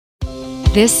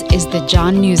This is the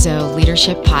John Nuzzo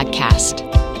Leadership Podcast.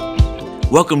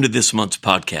 Welcome to this month's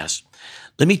podcast.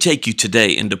 Let me take you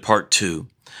today into part 2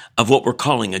 of what we're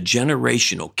calling a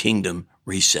generational kingdom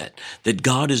reset. That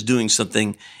God is doing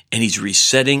something and He's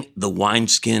resetting the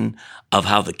wineskin of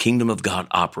how the kingdom of God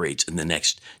operates in the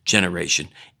next generation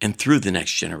and through the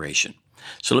next generation.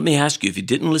 So let me ask you, if you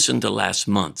didn't listen to last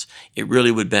month's, it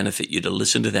really would benefit you to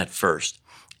listen to that first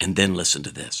and then listen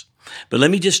to this. But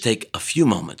let me just take a few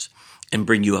moments and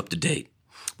bring you up to date.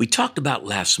 We talked about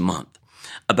last month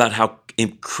about how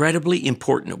incredibly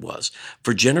important it was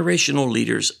for generational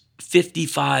leaders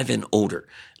 55 and older,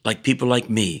 like people like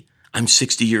me, I'm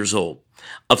 60 years old,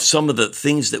 of some of the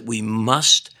things that we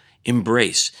must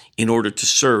embrace in order to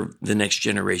serve the next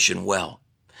generation well.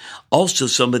 Also,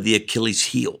 some of the Achilles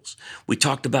heels. We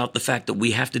talked about the fact that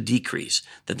we have to decrease,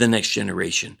 that the next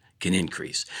generation can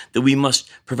increase, that we must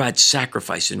provide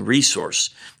sacrifice and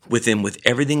resource with Him with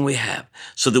everything we have,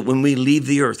 so that when we leave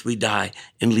the earth, we die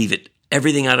and leave it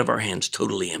everything out of our hands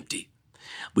totally empty.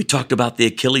 We talked about the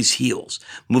Achilles heels,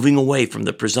 moving away from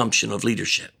the presumption of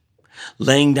leadership,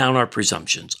 laying down our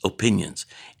presumptions, opinions,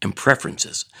 and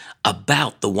preferences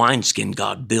about the wineskin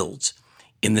God builds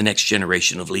in the next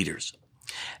generation of leaders,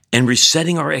 and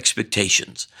resetting our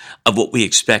expectations of what we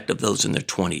expect of those in their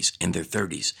 20s and their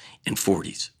 30s and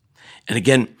 40s. And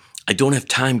again, I don't have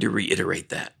time to reiterate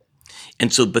that.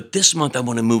 But this month I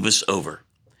want to move us over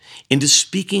into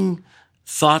speaking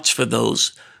thoughts for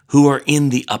those who are in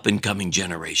the up and coming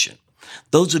generation.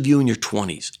 Those of you in your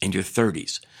 20s and your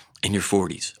 30s and your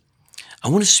 40s. I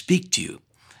want to speak to you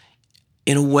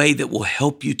in a way that will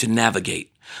help you to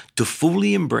navigate, to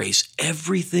fully embrace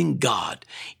everything God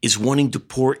is wanting to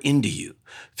pour into you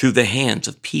through the hands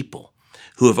of people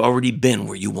who have already been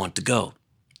where you want to go.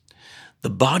 The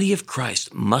body of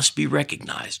Christ must be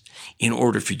recognized in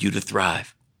order for you to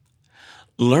thrive.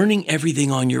 Learning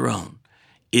everything on your own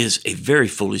is a very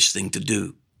foolish thing to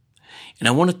do. And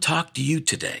I want to talk to you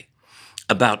today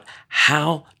about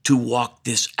how to walk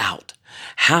this out,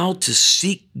 how to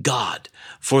seek God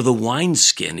for the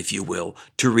wineskin, if you will,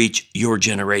 to reach your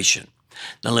generation.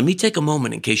 Now, let me take a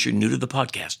moment, in case you're new to the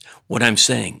podcast, what I'm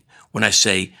saying when I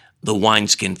say the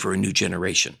wineskin for a new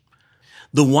generation.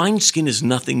 The wineskin is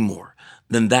nothing more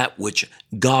than that which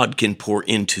God can pour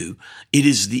into. It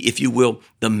is the, if you will,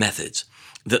 the methods,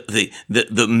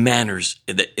 the manners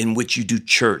in which you do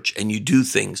church and you do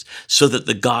things so that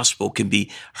the gospel can be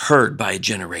heard by a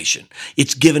generation.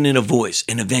 It's given in a voice,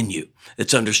 in a venue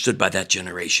that's understood by that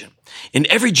generation. And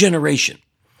every generation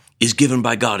is given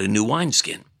by God a new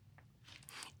wineskin.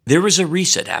 There is a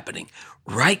reset happening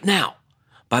right now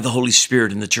by the Holy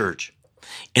Spirit in the church.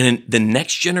 And the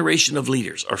next generation of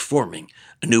leaders are forming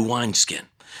a new wineskin.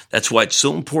 That's why it's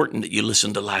so important that you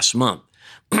listen to last month.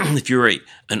 If you're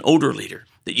an older leader,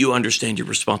 that you understand your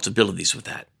responsibilities with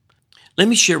that. Let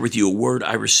me share with you a word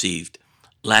I received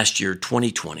last year,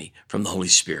 2020, from the Holy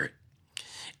Spirit.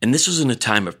 And this was in a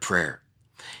time of prayer.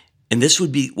 And this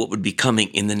would be what would be coming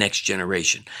in the next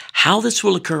generation. How this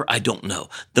will occur, I don't know.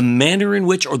 The manner in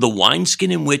which, or the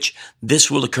wineskin in which this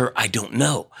will occur, I don't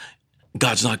know.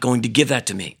 God's not going to give that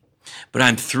to me. But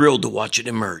I'm thrilled to watch it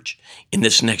emerge in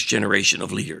this next generation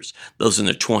of leaders, those in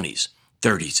their 20s,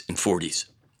 30s, and 40s.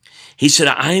 He said,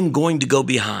 I am going to go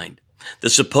behind the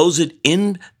supposed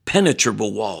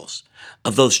impenetrable walls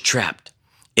of those trapped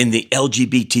in the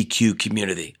LGBTQ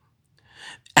community,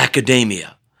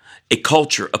 academia, a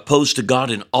culture opposed to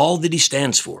God and all that He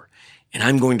stands for, and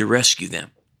I'm going to rescue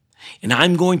them. And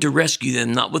I'm going to rescue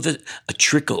them not with a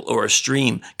trickle or a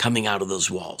stream coming out of those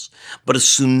walls, but a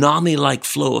tsunami-like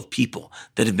flow of people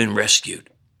that have been rescued.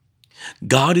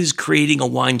 God is creating a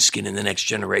wineskin in the next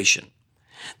generation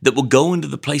that will go into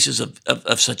the places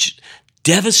of such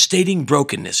devastating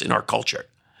brokenness in our culture,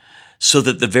 so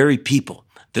that the very people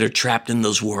that are trapped in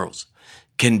those worlds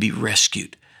can be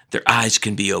rescued. Their eyes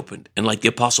can be opened. And like the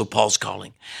Apostle Paul's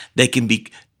calling, they can be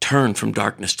turned from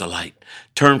darkness to light,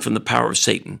 turn from the power of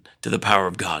Satan to the power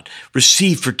of God,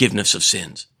 receive forgiveness of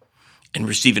sins, and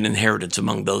receive an inheritance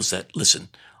among those that, listen,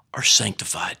 are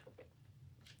sanctified,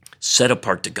 set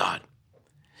apart to God.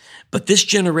 But this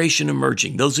generation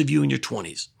emerging, those of you in your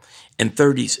 20s and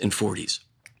 30s and 40s,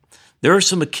 there are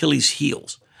some Achilles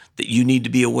heels that you need to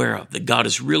be aware of, that God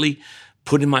has really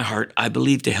put in my heart, I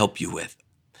believe, to help you with.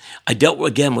 I dealt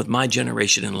again with my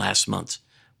generation in last month's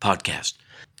podcast,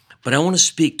 but I want to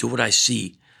speak to what I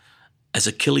see as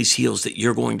Achilles heels that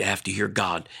you're going to have to hear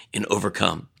God and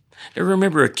overcome. Now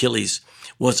remember, Achilles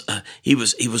was he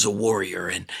was a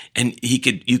warrior, and you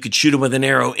could shoot him with an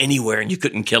arrow anywhere and you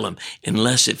couldn't kill him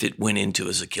unless if it went into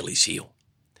his Achilles heel.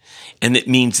 And it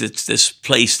means it's this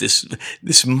place,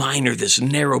 this minor, this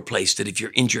narrow place that if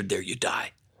you're injured there, you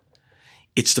die.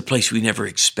 It's the place we never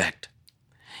expect.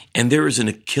 And there is an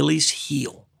Achilles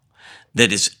heel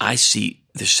that is, I see,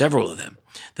 there's several of them,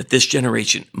 that this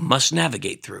generation must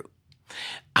navigate through.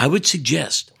 I would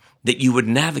suggest that you would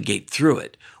navigate through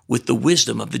it with the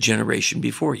wisdom of the generation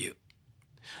before you,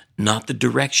 not the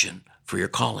direction for your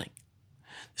calling.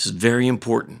 This is very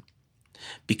important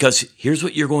because here's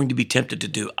what you're going to be tempted to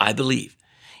do, I believe,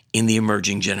 in the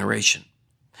emerging generation,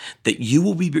 that you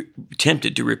will be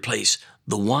tempted to replace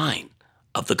the wine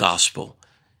of the gospel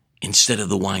instead of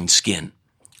the wineskin.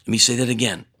 Let me say that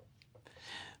again.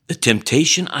 The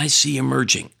temptation I see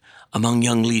emerging among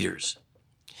young leaders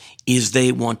is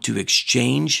they want to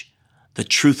exchange the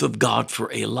truth of God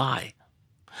for a lie.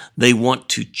 They want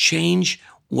to change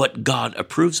what God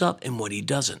approves of and what he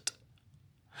doesn't.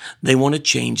 They want to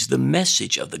change the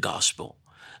message of the gospel,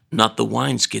 not the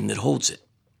wineskin that holds it.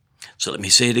 So let me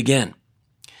say it again.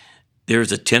 There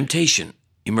is a temptation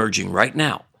emerging right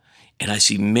now, and I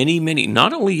see many,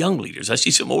 not only young leaders, I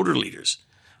see some older leaders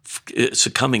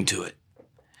succumbing to it.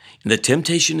 And the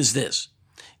temptation is this.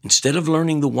 Instead of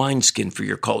learning the wineskin for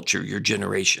your culture, your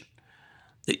generation,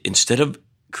 instead of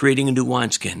creating a new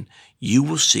wineskin, you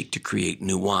will seek to create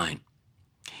new wine.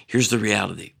 Here's the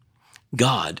reality.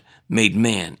 God made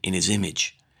man in his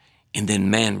image, and then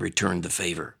man returned the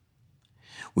favor.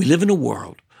 We live in a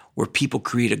world where people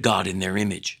create a God in their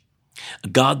image, a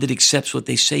God that accepts what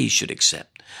they say he should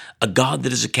accept, a God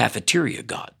that is a cafeteria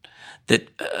God, that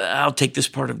I'll take this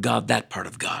part of God, that part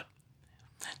of God.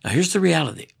 Now here's the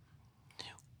reality.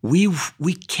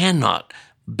 We cannot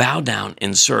bow down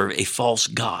and serve a false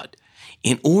God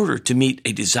in order to meet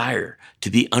a desire to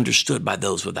be understood by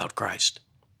those without Christ.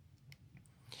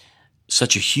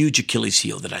 Such a huge Achilles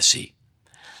heel that I see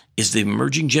is the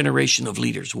emerging generation of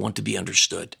leaders want to be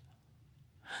understood.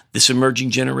 This emerging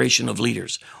generation of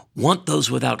leaders want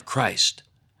those without Christ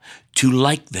to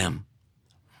like them.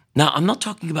 Now, I'm not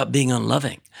talking about being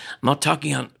unloving. I'm not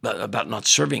talking about not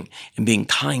serving and being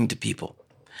kind to people.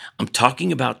 I'm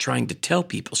talking about trying to tell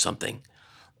people something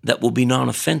that will be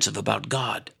non-offensive about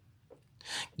God.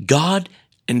 God,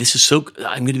 and this is I'm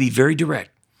going to be very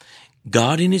direct.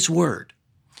 God in his word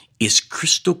is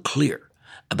crystal clear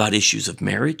about issues of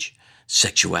marriage,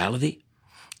 sexuality,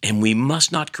 and we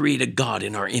must not create a God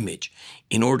in our image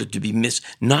in order to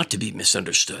not to be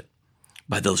misunderstood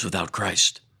by those without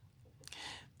Christ.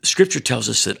 The scripture tells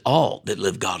us that all that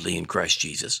live godly in Christ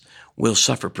Jesus will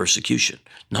suffer persecution,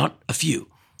 not a few,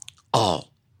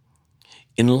 all.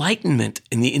 Enlightenment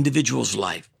in the individual's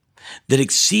life that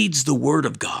exceeds the word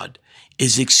of God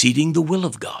is exceeding the will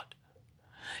of God.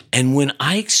 And when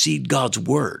I exceed God's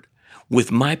word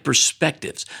with my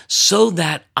perspectives so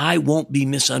that I won't be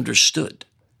misunderstood,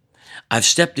 I've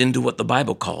stepped into what the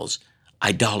Bible calls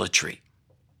idolatry.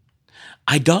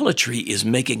 Idolatry is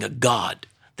making a God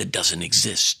that doesn't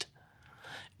exist.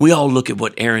 We all look at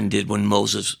what Aaron did when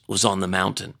Moses was on the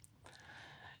mountain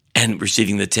and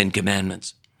receiving the 10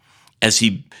 Commandments, as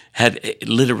he had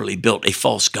literally built a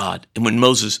false God. And when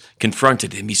Moses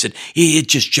confronted him, he said, it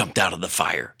just jumped out of the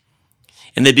fire.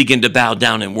 And they began to bow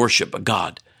down and worship a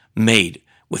God made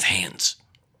with hands.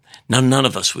 Now, none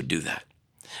of us would do that.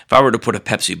 If I were to put a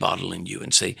Pepsi bottle in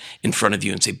front of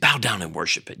you and say, bow down and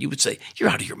worship it, you would say, you're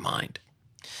out of your mind.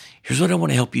 Here's what I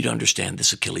want to help you to understand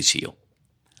this Achilles heel.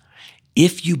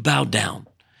 If you bow down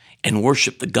and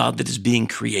worship the God that is being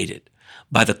created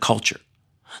by the culture,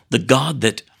 the God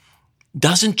that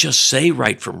doesn't just say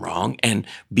right from wrong and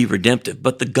be redemptive,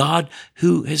 but the God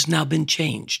who has now been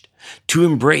changed to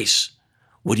embrace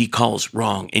what he calls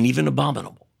wrong and even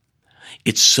abominable.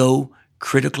 It's so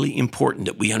critically important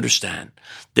that we understand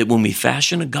that when we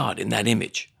fashion a God in that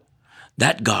image,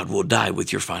 that God will die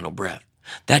with your final breath.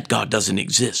 That God doesn't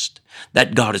exist.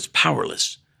 That God is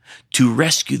powerless to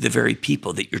rescue the very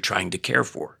people that you're trying to care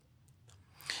for.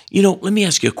 You know, let me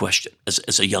ask you a question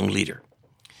as a young leader.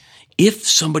 If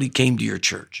somebody came to your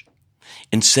church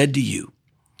and said to you,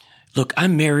 look,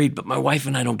 I'm married, but my wife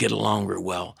and I don't get along real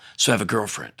well, so I have a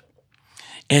girlfriend.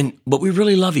 But we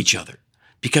really love each other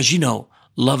because,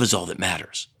 love is all that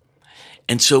matters.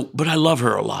 But I love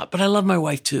her a lot, but I love my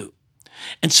wife too.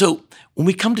 And so when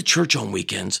we come to church on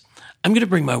weekends, I'm going to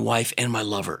bring my wife and my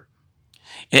lover.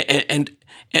 And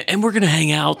we're going to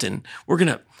hang out and we're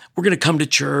going to come to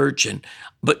church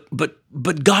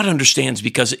but God understands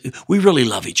because we really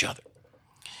love each other.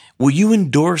 Will you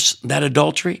endorse that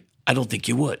adultery? I don't think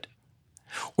you would.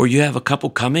 Or you have a couple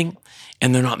coming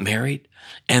and they're not married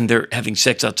and they're having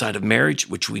sex outside of marriage,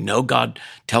 which we know God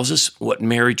tells us what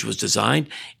marriage was designed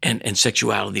and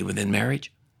sexuality within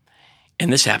marriage.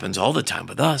 And this happens all the time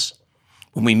with us.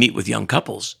 when we meet with young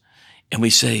couples and we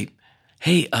say,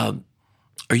 hey,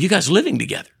 are you guys living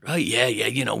together? Oh, yeah.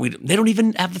 They don't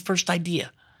even have the first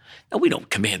idea. No, we don't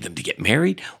command them to get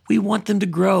married. We want them to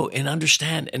grow and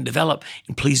understand and develop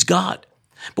and please God.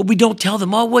 But we don't tell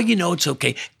them, it's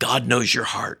okay. God knows your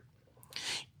heart.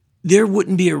 There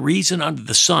wouldn't be a reason under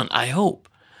the sun, I hope,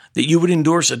 that you would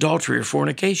endorse adultery or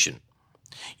fornication.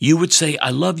 You would say, I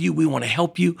love you, we want to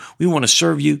help you, we want to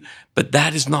serve you, but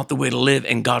that is not the way to live,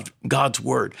 and God's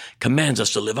word commands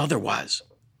us to live otherwise.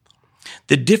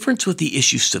 The difference with the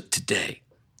issues of today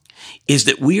is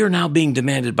that we are now being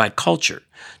demanded by culture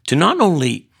to not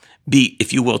only be,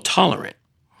 if you will, tolerant,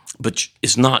 but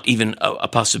is not even a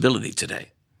possibility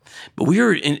today, but we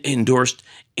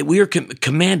are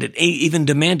commanded, even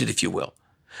demanded, if you will,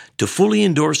 to fully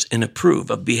endorse and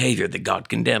approve of behavior that God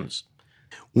condemns.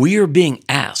 We are being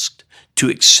asked to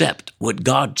accept what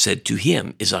God said to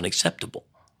him is unacceptable.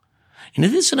 And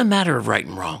it isn't a matter of right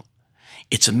and wrong.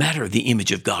 It's a matter of the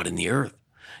image of God in the earth.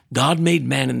 God made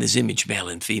man in his image, male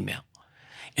and female.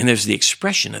 And there's the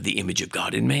expression of the image of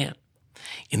God in man.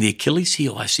 And the Achilles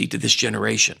heel I see to this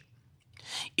generation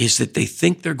is that they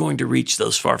think they're going to reach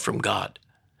those far from God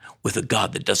with a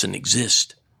God that doesn't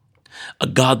exist, a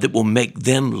God that will make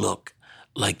them look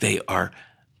like they are,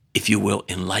 if you will,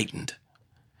 enlightened.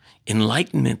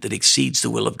 Enlightenment that exceeds the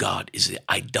will of God is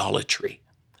idolatry.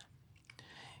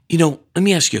 Let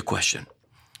me ask you a question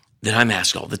that I'm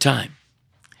asked all the time.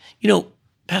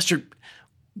 Pastor,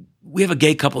 we have a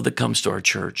gay couple that comes to our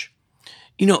church,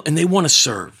 and they want to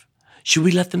serve. Should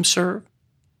we let them serve?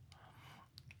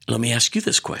 Let me ask you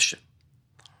this question.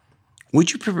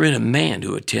 Would you permit a man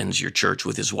who attends your church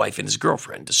with his wife and his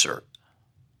girlfriend to serve?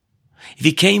 If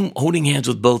he came holding hands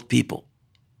with both people,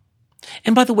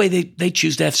 and by the way, they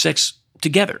choose to have sex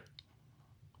together,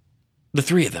 the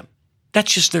three of them,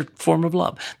 that's just their form of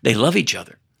love. They love each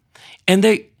other, and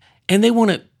they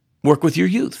want to work with your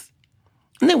youth,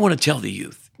 and they want to tell the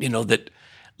youth, that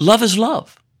love is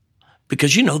love,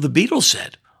 because the Beatles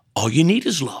said, all you need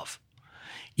is love.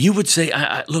 You would say,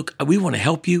 look, we want to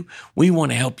help you. We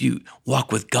want to help you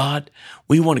walk with God.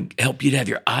 We want to help you to have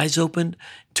your eyes opened,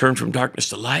 turn from darkness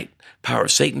to light, power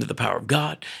of Satan to the power of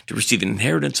God, to receive an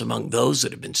inheritance among those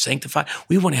that have been sanctified.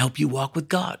 We want to help you walk with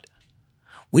God.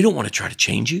 We don't want to try to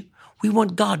change you. We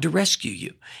want God to rescue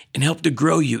you and help to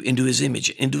grow you into his image,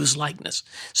 into his likeness,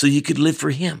 so you could live for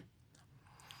him.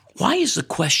 Why is the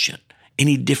question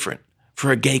any different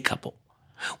for a gay couple?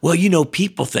 Well,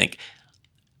 people think,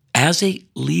 as a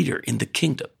leader in the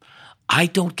kingdom, I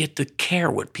don't get to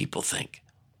care what people think.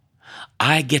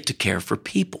 I get to care for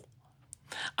people.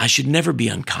 I should never be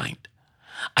unkind.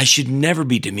 I should never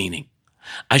be demeaning.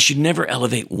 I should never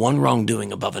elevate one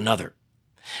wrongdoing above another.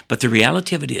 But the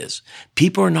reality of it is,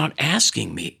 people are not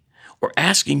asking me or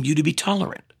asking you to be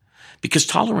tolerant, because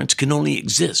tolerance can only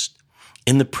exist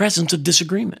in the presence of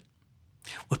disagreement.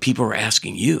 What people are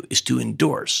asking you is to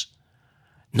endorse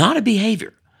not a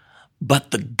behavior,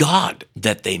 but the God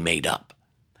that they made up.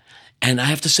 And I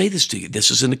have to say this to you.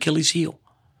 This is an Achilles heel.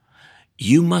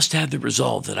 You must have the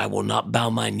resolve that I will not bow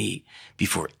my knee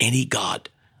before any God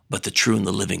but the true and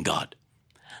the living God,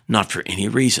 not for any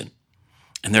reason.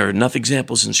 And there are enough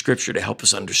examples in Scripture to help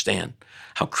us understand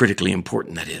how critically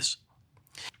important that is.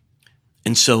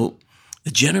 And so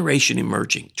the generation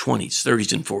emerging, 20s,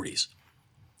 30s, and 40s,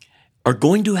 are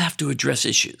going to have to address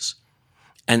issues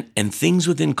and things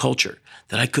within culture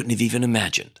that I couldn't have even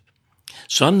imagined.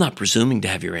 So I'm not presuming to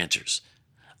have your answers.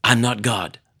 I'm not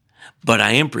God, but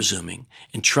I am presuming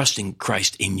and trusting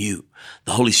Christ in you,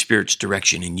 the Holy Spirit's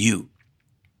direction in you,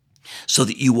 so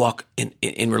that you walk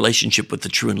in relationship with the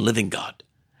true and living God,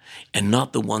 and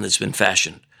not the one that's been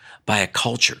fashioned by a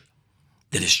culture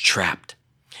that is trapped.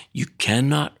 You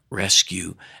cannot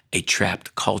rescue a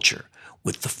trapped culture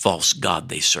with the false God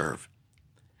they serve.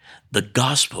 The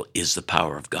gospel is the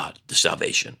power of God to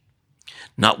salvation,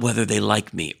 not whether they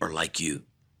like me or like you.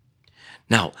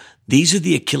 Now, these are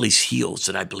the Achilles heels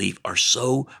that I believe are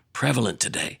so prevalent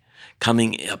today,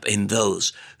 coming up in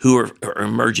those who are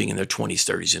emerging in their 20s,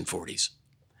 30s, and 40s.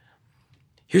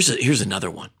 Here's another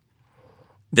one,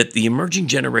 that the emerging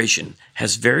generation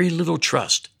has very little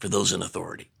trust for those in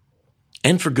authority,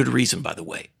 and for good reason, by the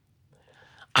way.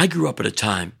 I grew up at a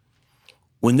time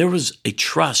when there was a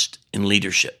trust in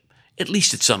leadership, at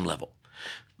least at some level.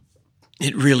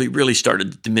 It really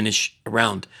started to diminish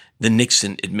around the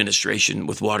Nixon administration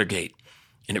with Watergate,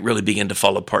 and it really began to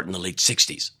fall apart in the late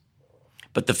 60s.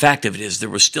 But the fact of it is, there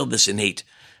was still this innate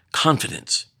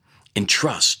confidence and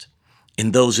trust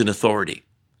in those in authority.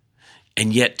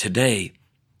 And yet today,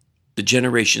 the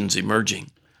generations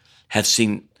emerging have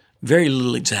seen very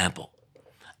little example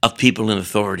of people in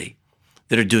authority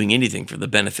that are doing anything for the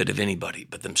benefit of anybody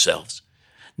but themselves.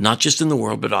 Not just in the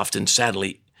world, but often,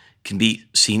 sadly, can be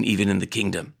seen even in the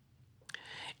kingdom.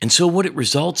 And so what it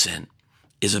results in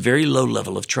is a very low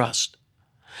level of trust.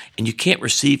 And you can't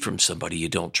receive from somebody you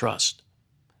don't trust.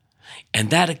 And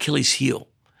that Achilles heel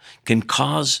can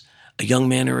cause a young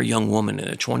man or a young woman in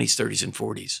their 20s, 30s, and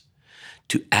 40s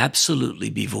to absolutely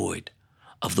be void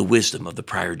of the wisdom of the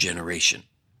prior generation.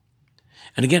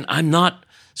 And again, I'm not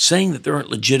saying that there aren't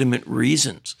legitimate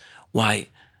reasons why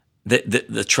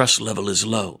the trust level is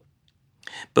low.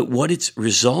 But what it's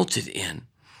resulted in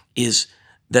is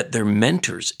that their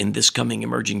mentors in this coming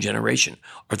emerging generation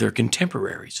are their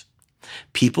contemporaries.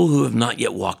 People who have not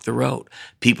yet walked the road.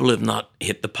 People who have not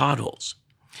hit the potholes.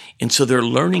 And so they're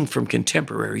learning from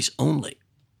contemporaries only.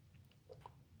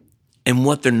 And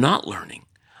what they're not learning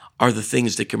are the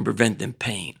things that can prevent them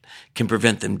pain, can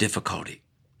prevent them difficulty.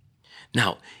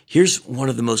 Now, here's one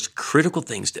of the most critical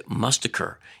things that must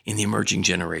occur in the emerging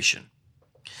generation.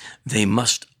 They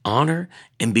must honor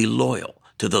and be loyal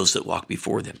to those that walk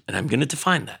before them. And I'm going to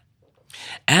define that.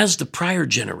 As the prior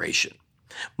generation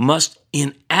must,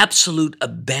 in absolute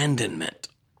abandonment,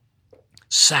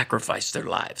 sacrifice their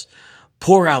lives,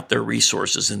 pour out their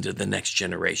resources into the next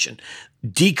generation,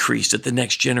 decrease that the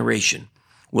next generation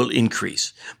will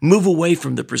increase, move away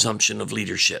from the presumption of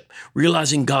leadership,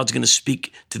 realizing God's going to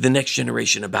speak to the next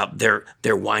generation about their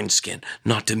wineskin,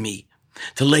 not to me,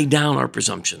 to lay down our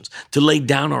presumptions, to lay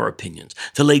down our opinions,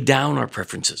 to lay down our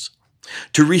preferences,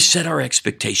 to reset our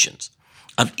expectations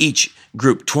of each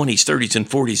group, 20s, 30s, and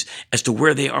 40s, as to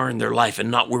where they are in their life and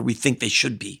not where we think they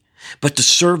should be, but to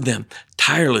serve them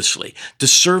tirelessly, to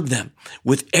serve them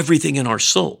with everything in our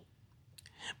soul.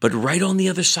 But right on the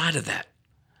other side of that,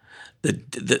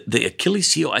 the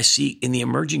Achilles heel I see in the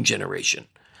emerging generation,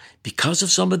 because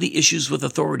of some of the issues with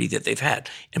authority that they've had,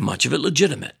 and much of it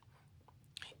legitimate,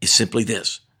 is simply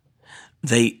this.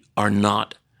 They are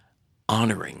not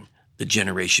honoring the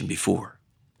generation before.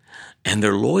 And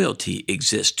their loyalty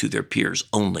exists to their peers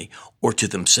only, or to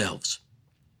themselves.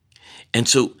 And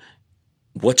so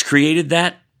what's created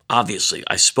that? Obviously,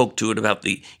 I spoke to it about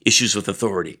the issues with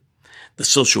authority. The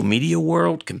social media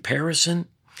world, comparison,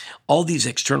 all these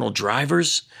external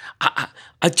drivers.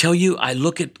 I tell you, I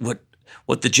look at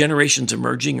what the generations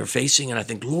emerging are facing, and I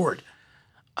think, Lord,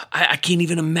 I can't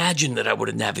even imagine that I would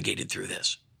have navigated through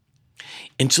this.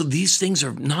 And so these things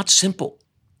are not simple.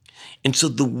 And so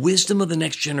the wisdom of the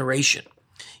next generation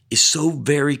is so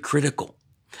very critical.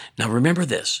 Now remember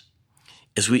this,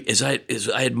 as I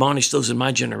admonish those in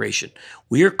my generation,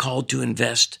 we are called to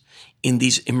invest in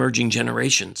these emerging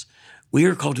generations. We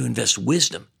are called to invest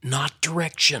wisdom, not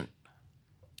direction.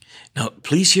 Now,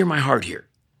 please hear my heart here.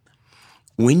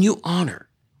 When you honor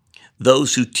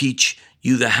those who teach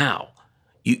you the how,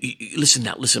 you listen,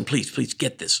 please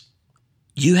get this.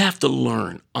 You have to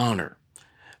learn honor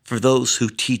for those who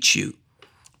teach you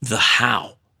the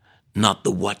how, not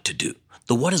the what to do.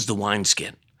 The what is the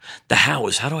wineskin. The how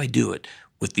is, how do I do it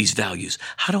with these values?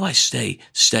 How do I stay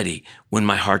steady when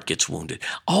my heart gets wounded?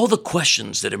 All the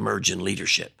questions that emerge in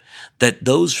leadership that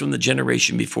those from the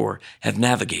generation before have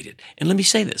navigated. And let me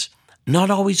say this, not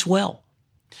always well.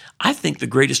 I think the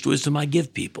greatest wisdom I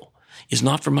give people is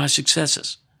not from my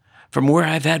successes, from where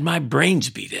I've had my brains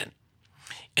beat in,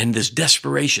 and this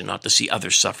desperation not to see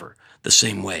others suffer the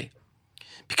same way,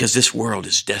 because this world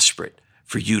is desperate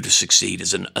for you to succeed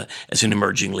as an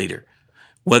emerging leader,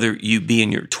 whether you be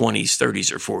in your 20s,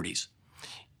 30s, or 40s.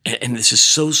 And this is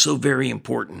so very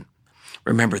important.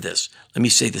 Remember this. Let me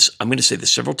say this. I'm going to say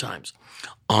this several times.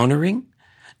 Honoring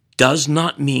does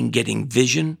not mean getting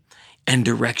vision and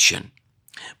direction,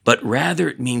 but rather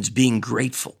it means being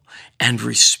grateful and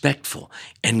respectful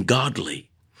and godly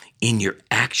in your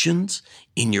actions,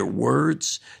 in your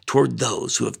words toward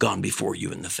those who have gone before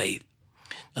you in the faith.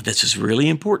 Now, this is really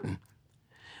important.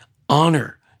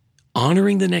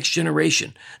 Honoring the next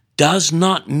generation does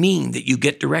not mean that you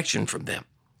get direction from them.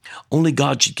 Only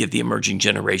God should give the emerging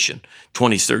generation,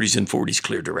 20s, 30s, and 40s,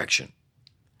 clear direction.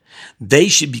 God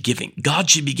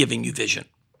should be giving you vision.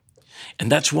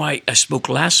 And that's why I spoke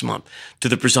last month to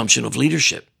the presumption of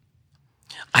leadership.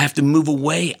 I have to move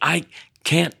away. I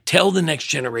can't tell the next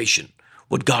generation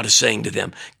what God is saying to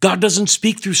them. God doesn't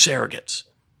speak through surrogates.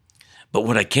 But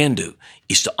what I can do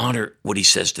is to honor what he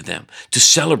says to them, to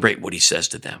celebrate what he says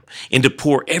to them, and to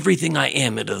pour everything I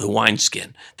am into the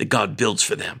wineskin that God builds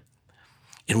for them,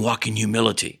 and walk in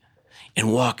humility,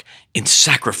 and walk in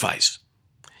sacrifice.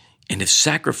 And if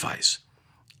sacrifice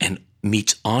and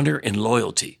meets honor and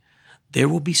loyalty, there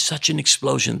will be such an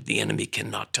explosion that the enemy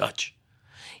cannot touch.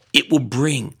 It will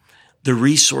bring the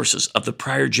resources of the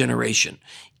prior generation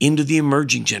into the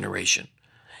emerging generation.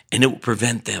 and it will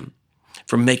prevent them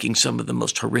from making some of the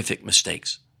most horrific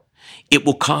mistakes. It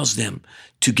will cause them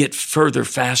to get further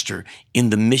faster in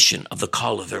the mission of the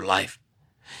call of their life.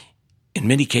 In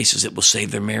many cases, it will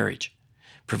save their marriage,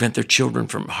 prevent their children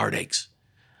from heartaches.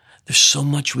 There's so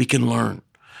much we can learn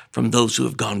from those who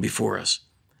have gone before us.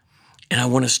 And I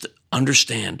want us to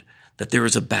understand that there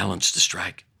is a balance to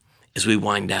strike as we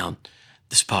wind down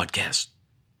this podcast.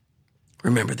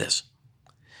 Remember this: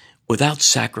 without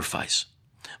sacrifice,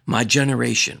 my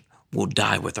generation will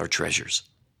die with our treasures.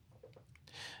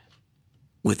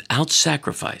 Without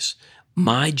sacrifice,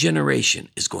 my generation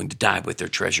is going to die with their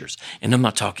treasures. And I'm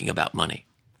not talking about money.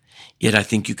 Yet I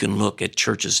think you can look at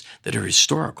churches that are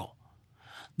historical,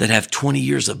 that have 20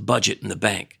 years of budget in the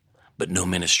bank, but no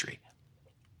ministry.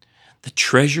 The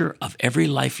treasure of every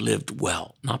life lived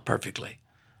well, not perfectly,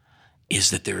 is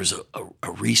that there is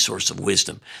a resource of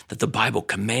wisdom that the Bible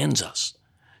commands us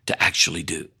to actually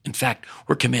do. In fact,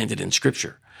 we're commanded in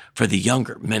Scripture for the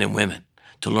younger men and women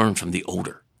to learn from the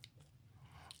older.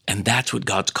 And that's what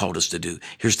God's called us to do.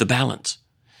 Here's the balance.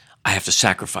 I have to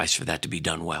sacrifice for that to be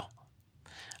done well.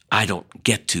 I don't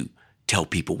get to tell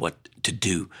people what to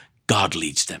do. God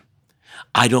leads them.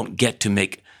 I don't get to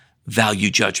make value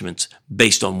judgments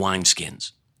based on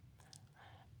wineskins.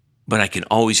 But I can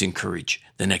always encourage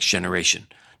the next generation.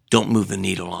 Don't move the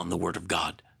needle on the Word of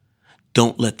God.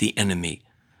 Don't let the enemy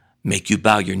make you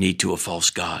bow your knee to a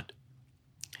false god.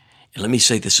 And let me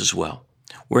say this as well.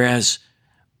 Whereas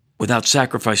without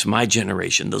sacrifice, my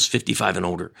generation, those 55 and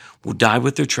older, will die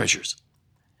with their treasures.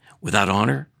 Without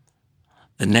honor,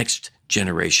 the next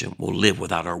generation will live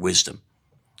without our wisdom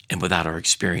and without our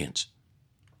experience.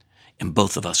 And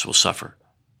both of us will suffer.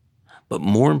 But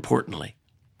more importantly,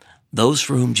 those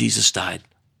for whom Jesus died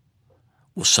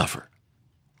will suffer.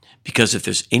 Because if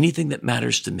there's anything that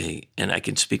matters to me, and I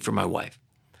can speak for my wife,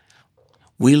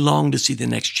 we long to see the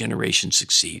next generation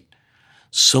succeed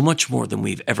so much more than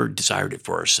we've ever desired it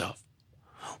for ourselves.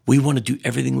 We want to do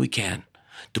everything we can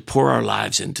to pour our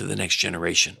lives into the next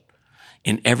generation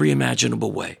in every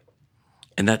imaginable way.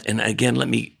 And again, let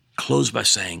me close by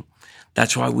saying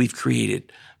that's why we've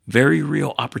created very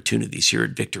real opportunities here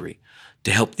at Victory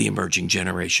to help the emerging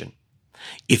generation.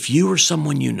 If you or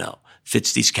someone you know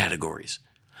fits these categories,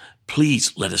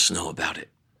 please let us know about it.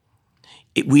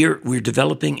 We're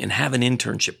developing and have an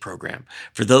internship program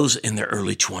for those in their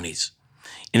early 20s.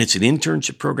 And it's an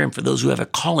internship program for those who have a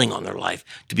calling on their life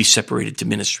to be separated to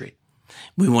ministry.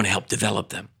 We want to help develop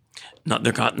them.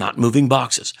 They're not moving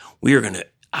boxes. We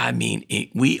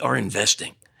are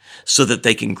investing so that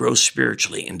they can grow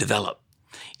spiritually and develop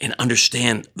and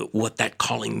understand what that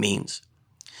calling means.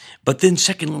 But then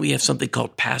secondly, we have something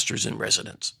called pastors in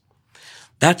residence.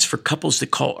 That's for couples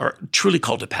that are truly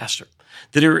called to pastor,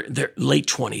 that are in their late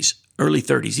 20s, early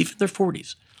 30s, even their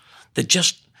 40s, that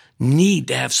just need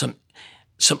to have some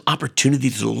opportunity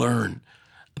to learn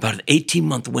about an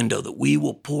 18-month window that we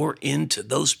will pour into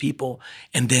those people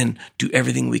and then do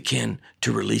everything we can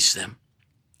to release them.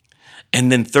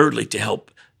 And then thirdly, to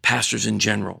help pastors in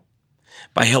general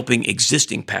by helping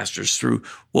existing pastors through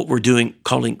what we're doing,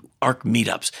 calling ARC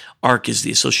meetups. ARC is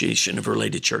the Association of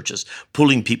Related Churches,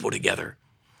 pulling people together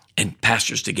and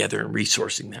pastors together and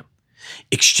resourcing them.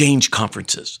 Exchange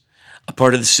conferences, a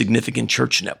part of the Significant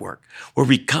Church Network, where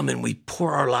we come and we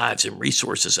pour our lives and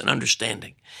resources and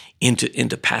understanding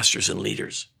into pastors and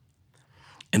leaders.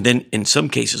 And then in some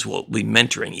cases, we'll be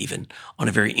mentoring even on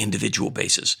a very individual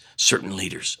basis, certain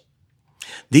leaders.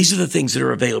 These are the things that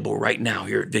are available right now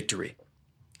here at Victory.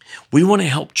 We want to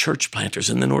help church planters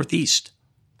in the Northeast.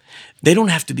 They don't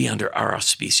have to be under our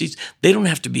auspices. They don't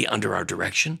have to be under our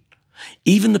direction.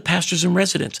 Even the pastors and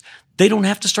residents, they don't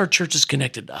have to start churches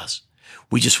connected to us.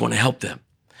 We just want to help them.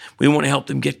 We want to help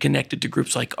them get connected to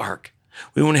groups like ARC.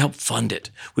 We want to help fund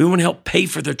it. We want to help pay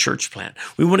for their church plant.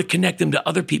 We want to connect them to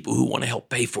other people who want to help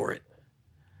pay for it.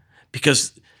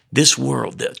 Because this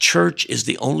world, the church is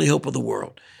the only hope of the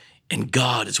world. And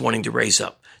God is wanting to raise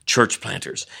up church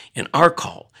planters. And our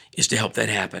call is to help that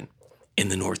happen in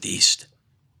the Northeast.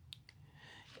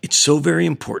 It's so very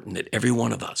important that every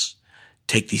one of us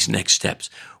take these next steps.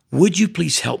 Would you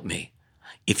please help me?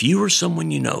 If you or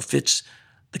someone you know fits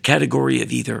the category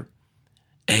of either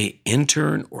an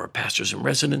intern or a pastor's in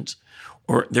residence,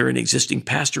 or they're an existing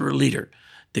pastor or leader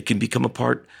that can become a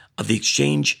part of the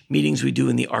exchange meetings we do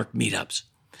in the ARC meetups.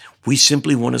 We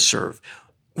simply want to serve.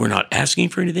 We're not asking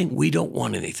for anything. We don't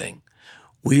want anything.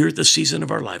 We're at the season of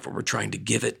our life where we're trying to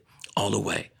give it all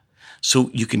away.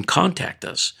 So you can contact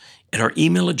us, and our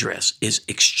email address is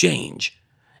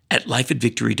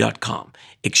exchange@lifeatvictory.com.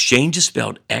 Exchange is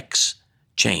spelled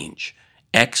exchange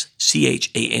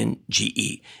XCHANGE,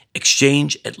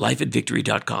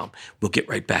 exchange@lifeatvictory.com. We'll get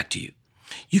right back to you.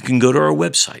 You can go to our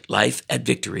website,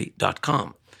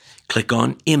 lifeatvictory.com. Click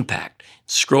on Impact,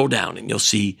 scroll down, and you'll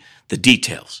see the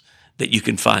details that you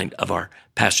can find of our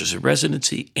Pastors in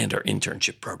Residency and our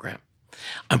internship program.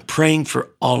 I'm praying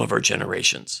for all of our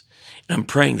generations, and I'm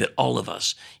praying that all of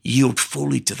us yield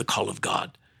fully to the call of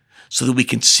God so that we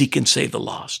can seek and save the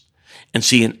lost and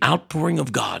see an outpouring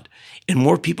of God and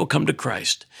more people come to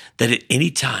Christ than at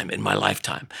any time in my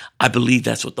lifetime. I believe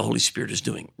that's what the Holy Spirit is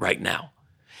doing right now.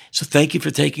 So thank you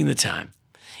for taking the time.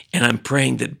 And I'm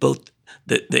praying that both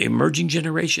the emerging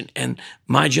generation and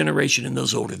my generation and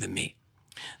those older than me,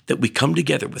 that we come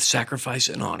together with sacrifice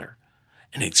and honor,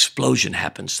 and an explosion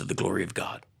happens to the glory of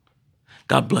God.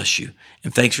 God bless you,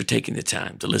 and thanks for taking the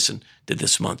time to listen to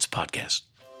this month's podcast.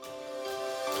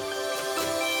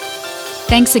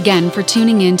 Thanks again for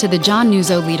tuning in to the John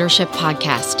Nuzzo Leadership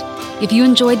Podcast. If you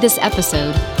enjoyed this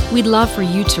episode, we'd love for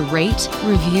you to rate,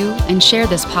 review, and share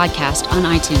this podcast on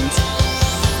iTunes.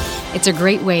 It's a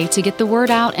great way to get the word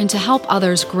out and to help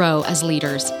others grow as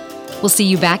leaders. We'll see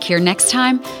you back here next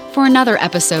time for another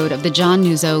episode of the John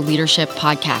Nuzzo Leadership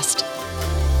Podcast.